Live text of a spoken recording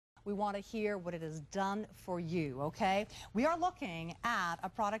We want to hear what it has done for you, okay? We are looking at a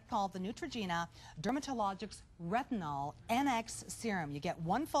product called the Neutrogena Dermatologics Retinol NX Serum. You get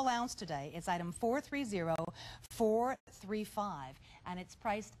 1 full ounce today. It's item 430435, and it's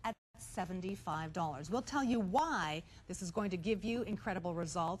priced at $75. We'll tell you why this is going to give you incredible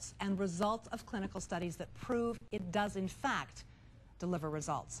results and results of clinical studies that prove it does, in fact, deliver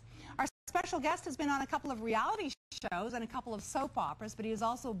results. Our special guest has been on a couple of reality shows and a couple of soap operas, but he is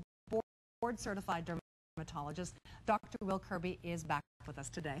also board-certified dermatologist. Dr. Will Kirby is back with us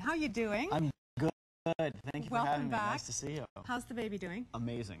today. How are you doing? I'm good. Thank you for having me. Back. Nice to see you. How's the baby doing?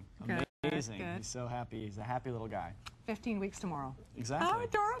 Amazing. Good. Amazing. Good. He's so happy. He's a happy little guy. 15 weeks tomorrow. Exactly. How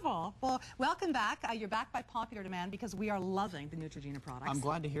adorable. Well, welcome back. You're back by popular demand because we are loving the Neutrogena products. I'm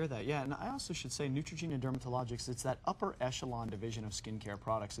glad to hear that. Yeah, and I also should say Neutrogena Dermatologics, it's that upper echelon division of skincare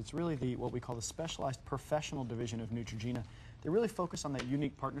products. It's really what we call the specialized professional division of Neutrogena. They really focus on that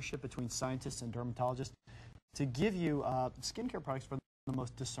unique partnership between scientists and dermatologists to give you skincare products for the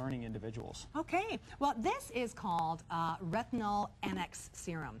most discerning individuals. Okay. Well, this is called Retinol NX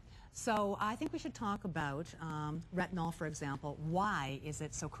Serum. So I think we should talk about retinol, for example. Why is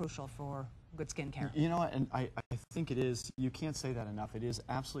it so crucial for good skincare? You know what, and I think it is, you can't say that enough. It is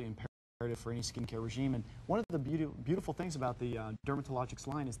absolutely imperative for any skincare regime. And one of the beautiful things about the Dermatologics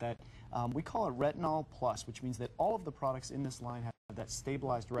line is that we call it Retinol Plus, which means that all of the products in this line have that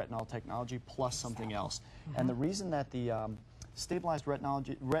stabilized retinol technology plus something else. And the reason that the stabilized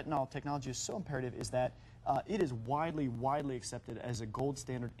retinol technology is so imperative is that it is widely accepted as a gold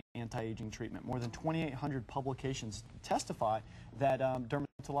standard anti-aging treatment. More than 2,800 publications testify that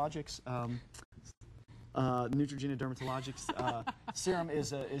Dermatologics Neutrogena Dermatologics serum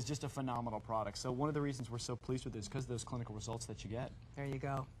is just a phenomenal product. So one of the reasons we're so pleased with this is because of those clinical results that you get. There you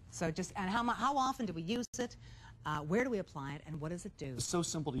go. So and how often do we use it? Where do we apply it? And what does it do? It's so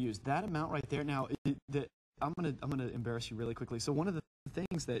simple to use. That amount right there. Now, I'm gonna embarrass you really quickly. So one of the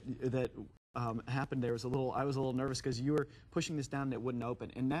things that happened there was I was a little nervous because you were pushing this down and it wouldn't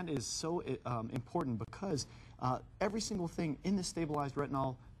open, and that is so important because every single thing in the stabilized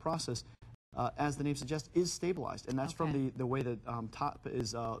retinol process, as the name suggests, is stabilized, and that's from the way the top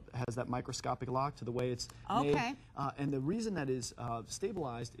is has that microscopic lock to the way it's made. And the reason that is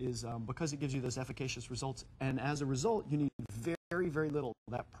stabilized is because it gives you those efficacious results, and as a result, you need very little.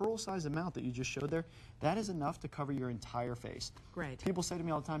 That pearl-sized amount that you just showed there, that is enough to cover your entire face. Great. People say to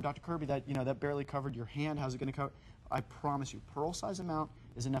me all the time, Dr. Kirby, that that barely covered your hand. How's it going to cover? I promise you, pearl-sized amount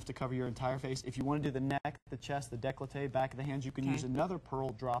is enough to cover your entire face. If you want to do the neck, the chest, the décolleté, back of the hands, you can use another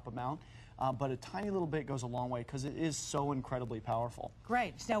pearl drop amount. But a tiny little bit goes a long way because it is so incredibly powerful.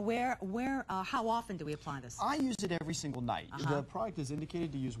 Great. Now, how often do we apply this? I use it every single night. The product is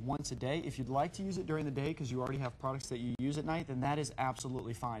indicated to use once a day. If you'd like to use it during the day because you already have products that you use at night, then that is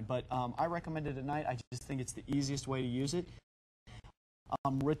absolutely fine. But I recommend it at night. I just think it's the easiest way to use it.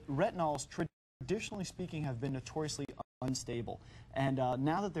 Retinols, traditionally speaking, have been notoriously unstable. And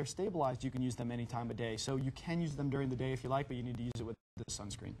now that they're stabilized, you can use them any time of day. So you can use them during the day if you like, but you need to use it with the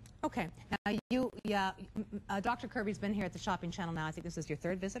sunscreen. Okay. Now, Dr. Kirby's been here at the Shopping Channel now. I think this is your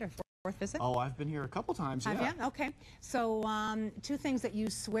 3rd visit or 4th visit? Oh, I've been here a couple times, yeah. Have you? Okay. So 2 things that you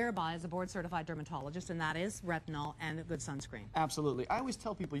swear by as a board-certified dermatologist, and that is retinol and a good sunscreen. Absolutely. I always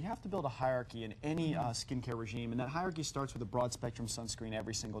tell people you have to build a hierarchy in any skincare regime, and that hierarchy starts with a broad-spectrum sunscreen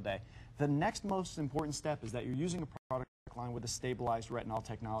every single day. The next most important step is that you're using a product line with a stabilized retinol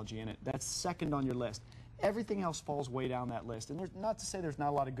technology in it. That's second on your list. Everything else falls way down that list. And there's not to say there's not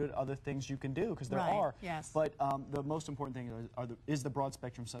a lot of good other things you can do, because there are. Yes. But the most important thing is the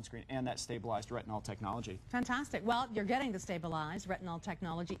broad-spectrum sunscreen and that stabilized retinol technology. Fantastic. Well, you're getting the stabilized retinol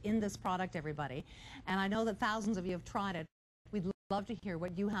technology in this product, everybody. And I know that thousands of you have tried it. We'd love to hear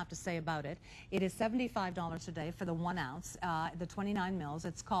what you have to say about it. It is $75 today for the 1 ounce, the 29 mils.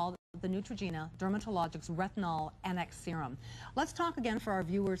 It's called the Neutrogena Dermatologics Retinol NX Serum. Let's talk again for our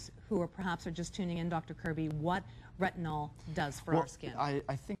viewers who perhaps are just tuning in, Dr. Kirby, what retinol does for our skin. I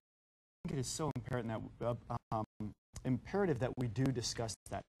think it is so imperative that we do discuss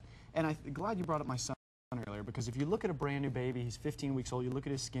that. And I'm glad you brought up my son earlier, because if you look at a brand new baby, he's 15 weeks old, you look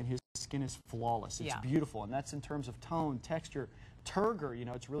at his skin is flawless. It's beautiful, and that's in terms of tone, texture, turgor,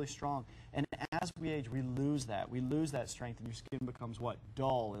 it's really strong. And as we age, we lose that. We lose that strength, and your skin becomes what?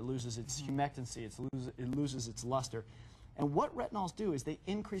 Dull. It loses its humectancy. It loses its luster. And what retinols do is they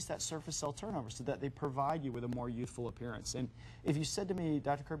increase that surface cell turnover so that they provide you with a more youthful appearance. And if you said to me,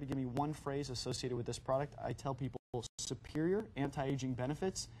 Dr. Kirby, give me one phrase associated with this product, I tell people superior anti-aging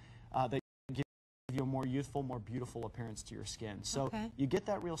benefits that give you a more youthful, more beautiful appearance to your skin. So Okay. you get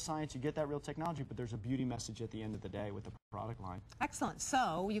that real science, you get that real technology, but there's a beauty message at the end of the day with the product line. Excellent.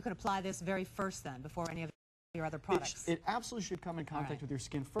 So you could apply this very first then, before any of your other products. It absolutely should come in contact with your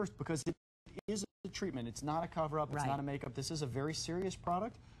skin first, because it is a treatment. It's not a cover-up. It's not a makeup. This is a very serious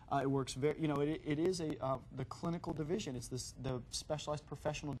product. It works very, you know, it is the clinical division. It's the specialized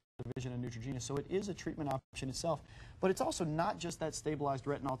professional division of Neutrogena. So it is a treatment option itself. But it's also not just that stabilized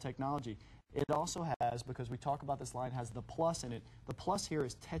retinol technology. It also has, because we talk about this line, has the plus in it. The plus here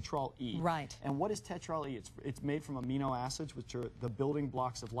is Tetrol E. Right. And what is Tetrol E? It's made from amino acids, which are the building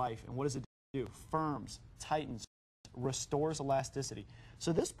blocks of life. And what does it do? Firms, tightens, restores elasticity.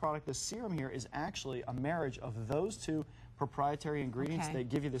 So this product, the serum here, is actually a marriage of those two proprietary ingredients that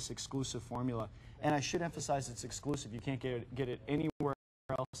give you this exclusive formula. And I should emphasize it's exclusive. You can't get it anywhere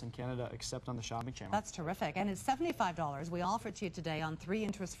else in Canada except on the shopping channel. That's terrific. And it's $75. We offer it to you today on 3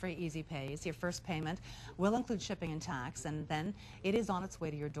 interest-free easy pays. Your first payment will include shipping and tax, and then it is on its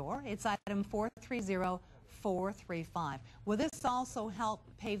way to your door. It's item 430435. Will this also help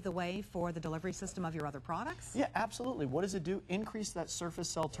pave the way for the delivery system of your other products? Yeah, absolutely. What does it do? Increase that surface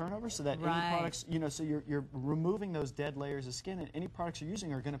cell turnover so that any products, you know, so you're removing those dead layers of skin, and any products you're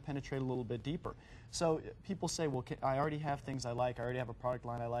using are going to penetrate a little bit deeper. So people say, well, I already have things I like. I already have a product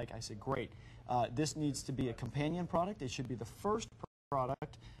line I like. I say, great. This needs to be a companion product. It should be the first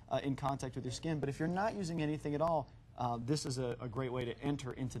product in contact with your skin. But if you're not using anything at all, this is a great way to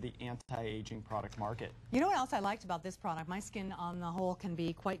enter into the anti-aging product market. You know what else I liked about this product? My skin on the whole can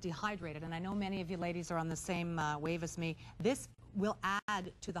be quite dehydrated, and I know many of you ladies are on the same wave as me. This will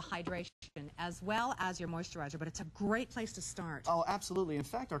add to the hydration as well as your moisturizer, but it's a great place to start. Oh, absolutely. In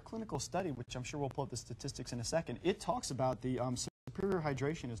fact, our clinical study, which I'm sure we'll pull up the statistics in a second, it talks about the superior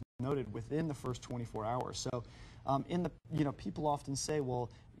hydration is noted within the first 24 hours. So people often say, well,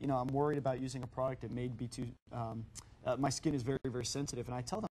 you know, I'm worried about using a product that may be too, my skin is very, very sensitive. And I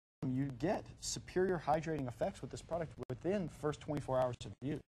tell them, you get superior hydrating effects with this product within the first 24 hours of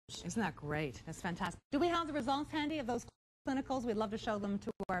use. Isn't that great? That's fantastic. Do we have the results handy of those clinicals? We'd love to show them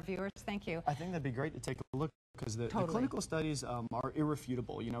to our viewers. Thank you. I think that'd be great to take a look, because the clinical studies are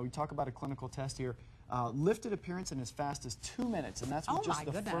irrefutable. You know, we talk about a clinical test here. Lifted appearance in as fast as 2 minutes, and that's with just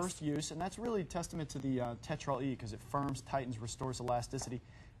the first use. And that's really testament to the Tetrol E, because it firms, tightens, restores elasticity.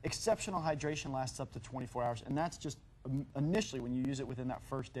 Exceptional hydration lasts up to 24 hours, and that's just initially when you use it within that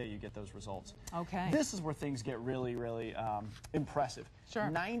first day, you get those results. Okay. This is where things get really, really impressive. Sure.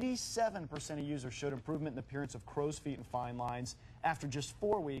 97% of users showed improvement in the appearance of crow's feet and fine lines after just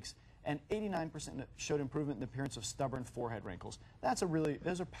 4 weeks, and 89% showed improvement in the appearance of stubborn forehead wrinkles. Those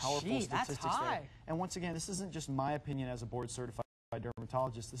are powerful statistics there. And once again, this isn't just my opinion as a board-certified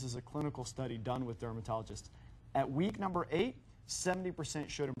dermatologist. This is a clinical study done with dermatologists. At week number 8, 70%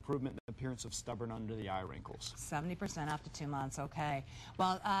 showed improvement in the appearance of stubborn under-the-eye wrinkles. 70% after 2 months, okay.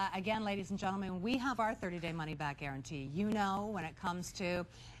 Well, again, ladies and gentlemen, we have our 30-day money-back guarantee. You know, when it comes to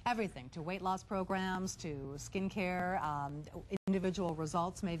everything, to weight loss programs, to skincare, individual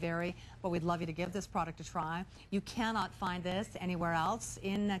results may vary, but we'd love you to give this product a try. You cannot find this anywhere else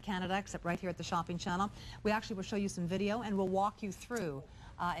in Canada except right here at the Shopping Channel. We actually will show you some video, and we'll walk you through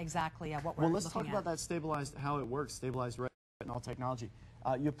exactly what we're looking at. Well, let's talk about that stabilized, how it works, stabilized retinol technology.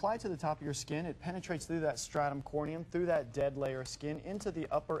 You apply it to the top of your skin. It penetrates through that stratum corneum, through that dead layer of skin, into the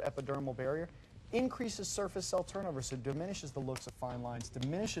upper epidermal barrier, increases surface cell turnover, so diminishes the looks of fine lines,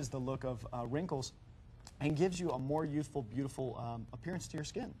 diminishes the look of wrinkles, and gives you a more youthful, beautiful appearance to your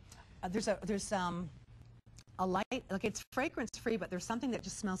skin. There's a light, like it's fragrance-free, but there's something that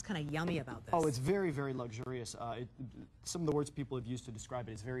just smells kind of yummy about this. Oh, it's very, very luxurious. Some of the words people have used to describe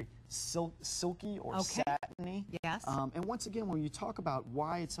it is very silky or satiny. Yes. And once again, when you talk about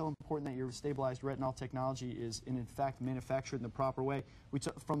why it's so important that your stabilized retinol technology is, in fact, manufactured in the proper way,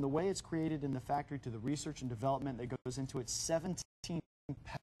 from the way it's created in the factory to the research and development that goes into it, 17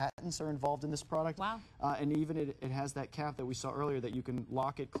 patents are involved in this product. Wow. And even it has that cap that we saw earlier that you can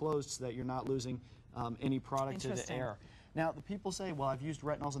lock it closed so that you're not losing any product to the air. Now, the people say, well, I've used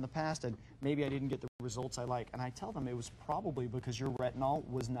retinols in the past and maybe I didn't get the results I like. And I tell them it was probably because your retinol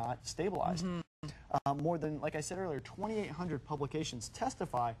was not stabilized. More than, like I said earlier, 2,800 publications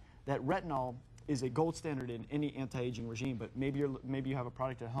testify that retinol is a gold standard in any anti-aging regime, but maybe you have a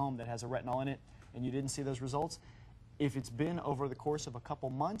product at home that has a retinol in it and you didn't see those results. If it's been over the course of a couple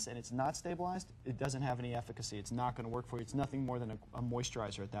months and it's not stabilized, it doesn't have any efficacy. It's not going to work for you. It's nothing more than a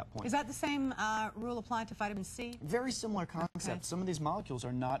moisturizer at that point. Is that the same rule applied to vitamin C? Very similar concept. Some of these molecules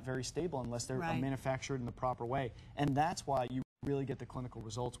are not very stable unless they're manufactured in the proper way. And that's why you really get the clinical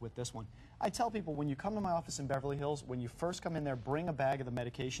results with this one. I tell people when you come to my office in Beverly Hills, when you first come in there, bring a bag of the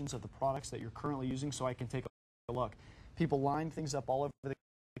medications of the products that you're currently using so I can take a look. People line things up all over the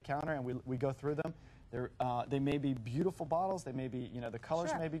counter and we go through them. They may be beautiful bottles, they may be, you know, the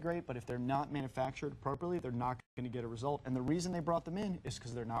colors may be great, but if they're not manufactured appropriately, they're not going to get a result. And the reason they brought them in is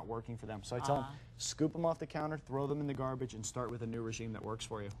because they're not working for them. So I tell them, scoop them off the counter, throw them in the garbage, and start with a new regime that works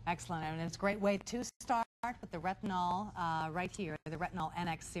for you. Excellent. And it's a great way to start with the retinol right here, the retinol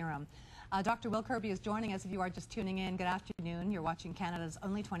NX serum. Dr. Will Kirby is joining us. If you are just tuning in, good afternoon. You're watching Canada's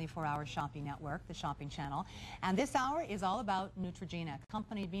only 24-hour shopping network, the Shopping Channel. And this hour is all about Neutrogena, a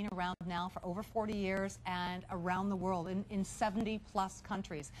company being around now for over 40 years and around the world in 70-plus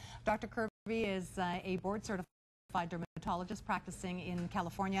countries. Dr. Kirby is a board-certified dermatologist practicing in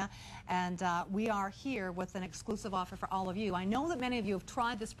California, and we are here with an exclusive offer for all of you. I know that many of you have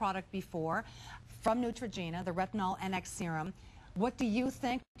tried this product before from Neutrogena, the Retinol NX Serum. What do you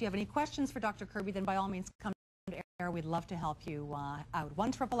think? Do you have any questions for Dr. Kirby? Then by all means come to air. We'd love to help you out.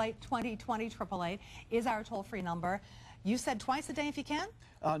 1-888-20-20-888 is our toll-free number. You said twice a day if you can?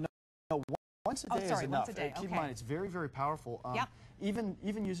 No, once a day is enough. Once a day. Keep in mind, it's very, very powerful. Even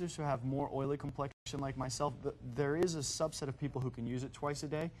users who have more oily complexion like myself, there is a subset of people who can use it twice a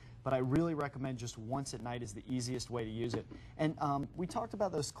day, but I really recommend just once at night is the easiest way to use it. And we talked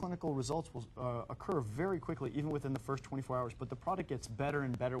about those clinical results will occur very quickly, even within the first 24 hours, but the product gets better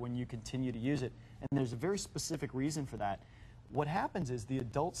and better when you continue to use it, and there's a very specific reason for that. What happens is the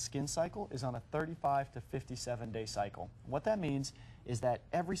adult skin cycle is on a 35 to 57-day cycle. What that means is that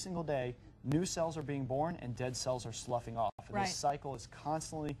every single day, new cells are being born and dead cells are sloughing off. And this cycle is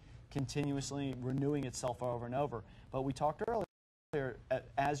constantly, continuously renewing itself over and over. But we talked earlier,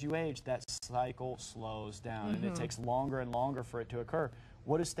 as you age, that cycle slows down, and it takes longer and longer for it to occur.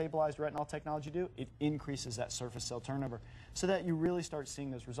 What does stabilized retinol technology do? It increases that surface cell turnover so that you really start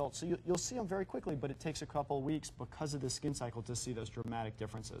seeing those results. So you'll see them very quickly, but it takes a couple of weeks because of the skin cycle to see those dramatic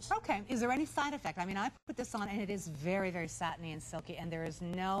differences. Okay. Is there any side effect? I mean, I put this on, and it is very, very satiny and silky, and there is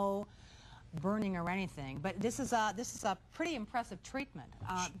no burning or anything, but this is a pretty impressive treatment.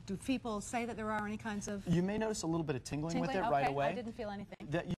 Do people say that there are any kinds of... You may notice a little bit of tingling with it right away. I didn't feel anything.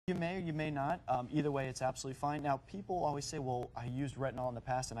 That you may or you may not. Either way, it's absolutely fine. Now, people always say, well, I used retinol in the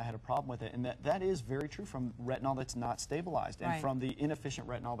past and I had a problem with it, and that is very true from retinol that's not stabilized and from the inefficient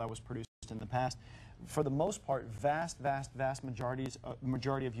retinol that was produced in the past. For the most part, vast majority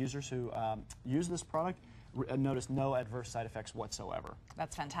of users who use this product notice no adverse side effects whatsoever.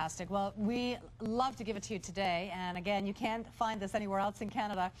 That's fantastic. Well, we love to give it to you today, and again, you can't find this anywhere else in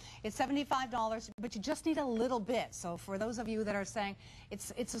Canada. It's $75, but you just need a little bit. So for those of you that are saying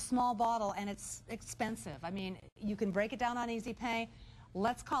it's a small bottle and it's expensive, I mean, you can break it down on Easy Pay.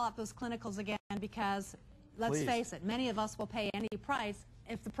 Let's call up those clinicals again, because let's face it, many of us will pay any price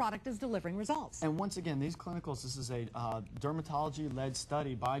if the product is delivering results. And once again, these clinicals, this is a dermatology-led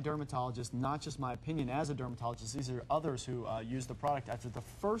study by dermatologists, not just my opinion as a dermatologist. These are others who use the product. After the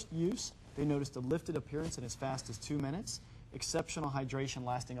first use, they noticed a lifted appearance in as fast as 2 minutes, exceptional hydration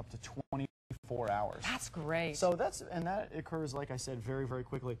lasting up to 24 hours. That's great. So that occurs, like I said, very, very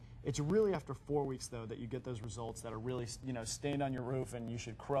quickly. It's really after 4 weeks, though, that you get those results that are really, you know, stand on your roof and you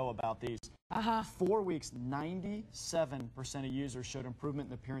should crow about these. 4 weeks, 97% of users showed improvement in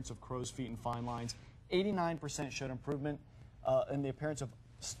the appearance of crow's feet and fine lines. 89% showed improvement in the appearance of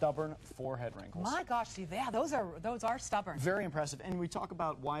stubborn forehead wrinkles. My gosh, see, yeah, those are stubborn. Very impressive. And we talk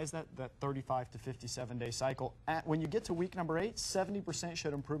about why is that 35 to 57-day cycle. When you get to week number 8, 70%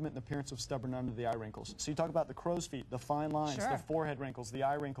 showed improvement in the appearance of stubborn under the eye wrinkles. So you talk about the crow's feet, the fine lines, the forehead wrinkles, the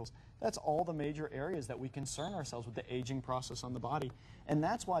eye wrinkles. That's all the major areas that we concern ourselves with the aging process on the body. And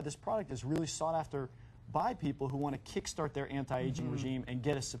that's why this product is really sought after by people who want to kickstart their anti-aging regime and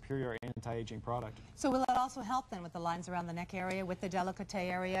get a superior anti-aging product. So will it also help then with the lines around the neck area, with the delicate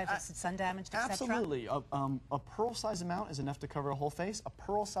area, if it's sun damaged, etc.? Absolutely. A pearl-size amount is enough to cover a whole face. A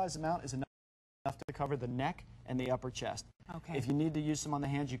pearl-size amount is enough to cover the neck and the upper chest. Okay. If you need to use some on the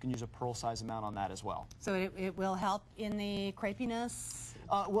hands, you can use a pearl-size amount on that as well. So it will help in the crepiness?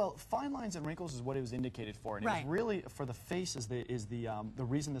 Well, fine lines and wrinkles is what it was indicated for, and it was really for the face is the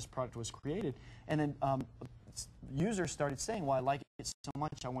reason this product was created. And then users started saying, "Well, I like it so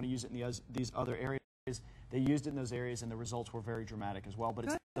much, I want to use it in these other areas." They used it in those areas, and the results were very dramatic as well. But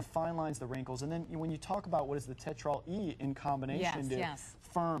it's the fine lines, the wrinkles, and then when you talk about what does the Tetrol E in combination do,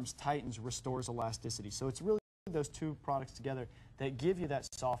 firms, tightens, restores elasticity. So it's really those two products together that give you that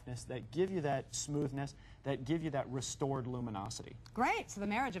softness, that give you that smoothness, that give you that restored luminosity. Great. So the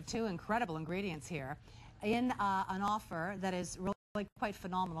marriage of two incredible ingredients here in an offer that is really quite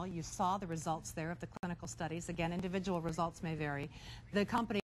phenomenal. You saw the results there of the clinical studies. Again, individual results may vary. The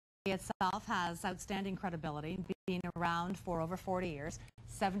company itself has outstanding credibility, being around for over 40 years,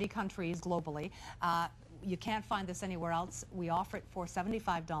 70 countries globally. You can't find this anywhere else. We offer it for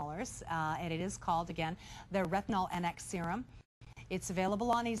 $75, and it is called, again, the Retinol NX Serum. It's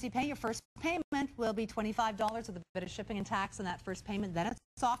available on Easy Pay. Your first payment will be $25 with a bit of shipping and tax on that first payment. Then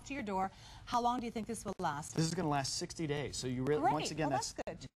it's off to your door. How long do you think this will last? This is going to last 60 days. So you really, once again, that's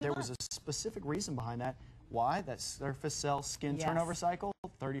good. There was a specific reason behind that. Why? That surface cell skin Yes. turnover cycle,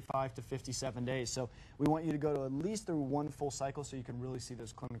 35 to 57 days. So we want you to go to at least through one full cycle so you can really see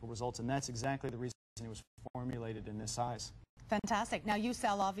those clinical results. And that's exactly the reason it was formulated in this size. Fantastic. Now you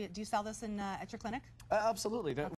sell, do you sell this in, at your clinic? Absolutely.